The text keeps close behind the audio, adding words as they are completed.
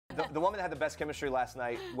The woman that had the best chemistry last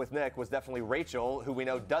night with Nick was definitely Rachel, who we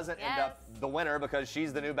know doesn't end up the winner because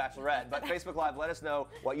she's the new Bachelorette. But Facebook Live, let us know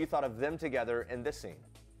what you thought of them together in this scene.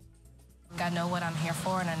 I know what I'm here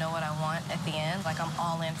for and I know what I want at the end. Like, I'm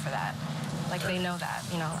all in for that. Like, they know that.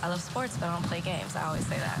 You know, I love sports, but I don't play games. I always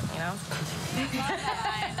say that, you know?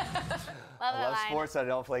 I love sports, I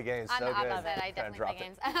don't play games. So I good. love it. I definitely play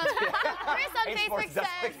games. Chris on Facebook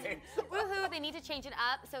says, woohoo, they need to change it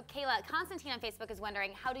up. So Caila, Constantine on Facebook is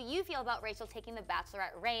wondering, how do you feel about Rachel taking the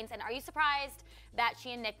Bachelorette reins? And are you surprised that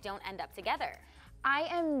she and Nick don't end up together? I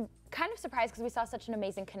am kind of surprised because we saw such an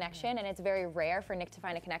amazing connection, and it's very rare for Nick to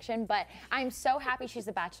find a connection, but I'm so happy she's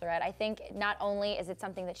the Bachelorette. I think not only is it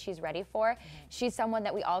something that she's ready for, she's someone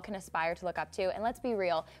that we all can aspire to look up to, and let's be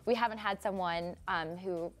real, we haven't had someone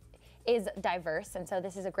who is diverse, and so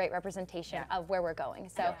this is a great representation of where we're going.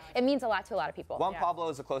 So it means a lot to a lot of people. Juan Pablo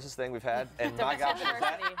is the closest thing we've had, and my gosh,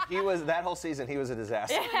 that whole season, he was a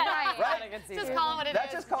disaster. Right. Just call it what it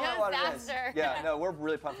is. Just call it what it is. Yeah, no, we're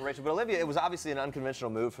really pumped for Rachel. But Olivia, it was obviously an unconventional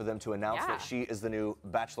move for them to announce that she is the new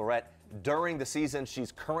Bachelorette during the season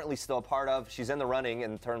she's currently still a part of. She's in the running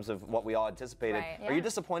in terms of what we all anticipated. Are you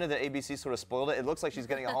disappointed that ABC sort of spoiled it? It looks like she's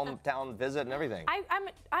getting a hometown visit and everything.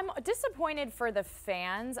 I'm disappointed for the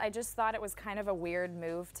fans. I just thought it was kind of a weird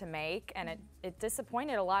move to make, and it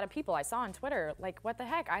disappointed a lot of people. I saw on Twitter, like, what the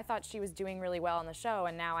heck? I thought she was doing really well on the show,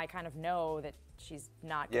 and now I kind of know that she's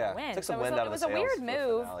not going to win. Took some so wind out of the sails. It was a weird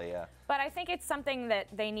move, finale, but I think it's something that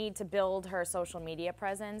they need to build her social media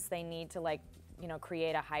presence. They need to, like, you know,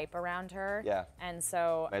 create a hype around her. And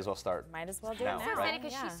so might as well start. Might as well do it now. I'm so excited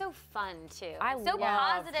because she's so fun too. So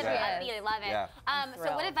positive and upbeat. I love it. So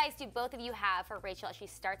so what advice do both of you have for Rachel as she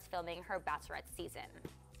starts filming her Bachelorette season?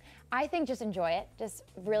 I think just enjoy it. Just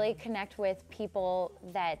really connect with people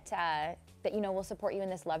that that you know will support you in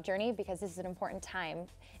this love journey, because this is an important time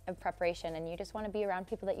of preparation, and you just want to be around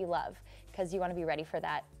people that you love because you want to be ready for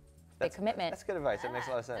that big commitment. That's good advice. That makes a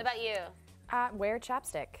lot of sense. What about you? Wear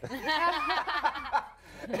chapstick.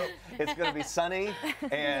 It's going to be sunny,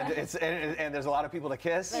 and there's a lot of people to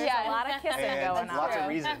kiss. There's a lot of kissing going on. Lots of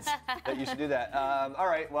reasons that you should do that. All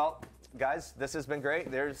right, well, guys, this has been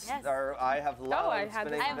great. I have loved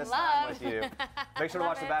spending this time with you. Make sure to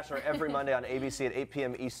watch The Bachelor every Monday on ABC at 8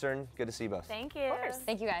 p.m. Eastern. Good to see you both. Thank you. Of course.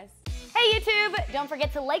 Thank you, guys. Hey YouTube! Don't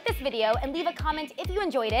forget to like this video and leave a comment if you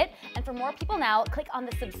enjoyed it. And for more people now, click on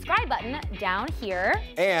the subscribe button down here.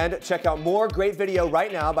 And check out more great video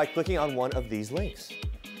right now by clicking on one of these links.